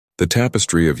The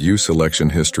tapestry of U.S.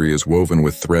 election history is woven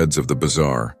with threads of the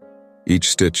bizarre, each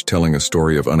stitch telling a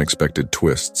story of unexpected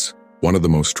twists. One of the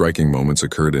most striking moments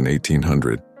occurred in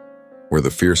 1800, where the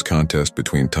fierce contest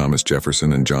between Thomas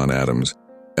Jefferson and John Adams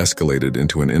escalated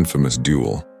into an infamous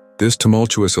duel. This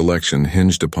tumultuous election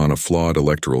hinged upon a flawed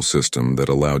electoral system that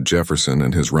allowed Jefferson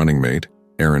and his running mate,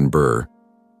 Aaron Burr,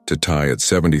 to tie at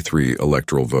 73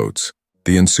 electoral votes.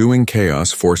 The ensuing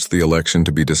chaos forced the election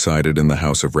to be decided in the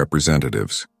House of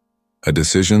Representatives, a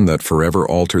decision that forever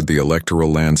altered the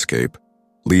electoral landscape,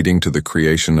 leading to the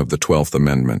creation of the 12th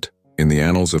Amendment. In the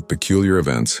annals of peculiar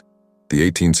events, the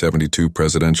 1872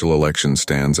 presidential election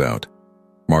stands out,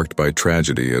 marked by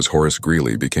tragedy as Horace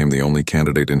Greeley became the only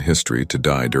candidate in history to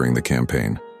die during the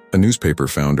campaign. A newspaper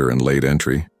founder and late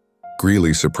entry,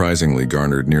 Greeley surprisingly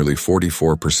garnered nearly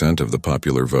 44% of the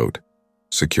popular vote,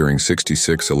 securing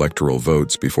 66 electoral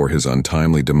votes before his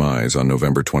untimely demise on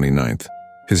November 29th.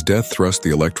 His death thrust the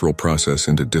electoral process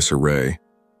into disarray,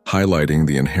 highlighting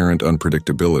the inherent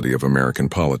unpredictability of American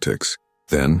politics.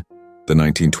 Then, the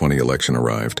 1920 election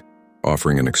arrived,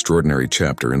 offering an extraordinary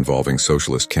chapter involving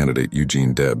socialist candidate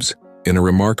Eugene Debs. In a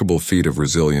remarkable feat of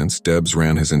resilience, Debs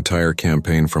ran his entire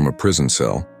campaign from a prison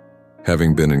cell,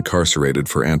 having been incarcerated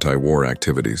for anti-war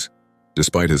activities.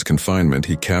 Despite his confinement,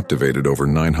 he captivated over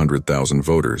 900,000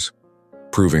 voters,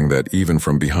 proving that even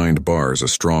from behind bars a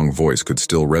strong voice could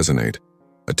still resonate,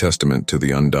 a testament to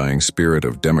the undying spirit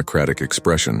of democratic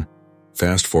expression.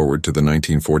 Fast forward to the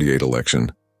 1948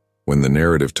 election, when the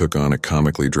narrative took on a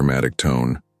comically dramatic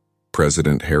tone.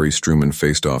 President Harry Truman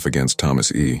faced off against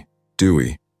Thomas E.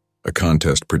 Dewey, a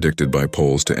contest predicted by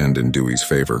polls to end in Dewey's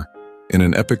favor. In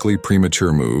an epically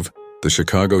premature move, the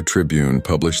Chicago Tribune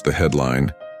published the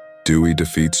headline, "Dewey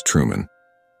Defeats Truman,"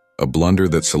 a blunder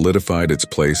that solidified its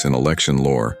place in election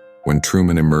lore when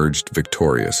Truman emerged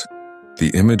victorious.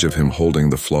 The image of him holding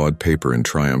the flawed paper in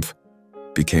triumph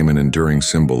became an enduring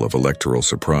symbol of electoral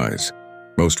surprise.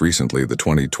 Most recently, the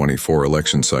 2024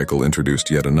 election cycle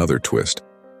introduced yet another twist,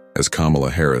 as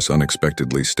Kamala Harris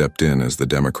unexpectedly stepped in as the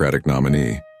Democratic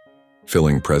nominee,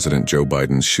 filling President Joe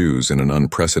Biden's shoes in an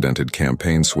unprecedented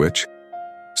campaign switch.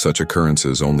 Such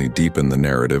occurrences only deepen the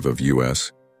narrative of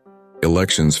U.S.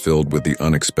 elections filled with the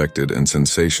unexpected and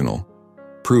sensational,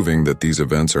 proving that these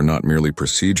events are not merely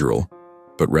procedural,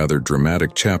 but rather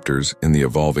dramatic chapters in the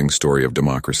evolving story of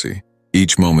democracy.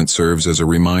 Each moment serves as a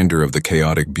reminder of the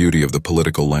chaotic beauty of the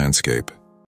political landscape.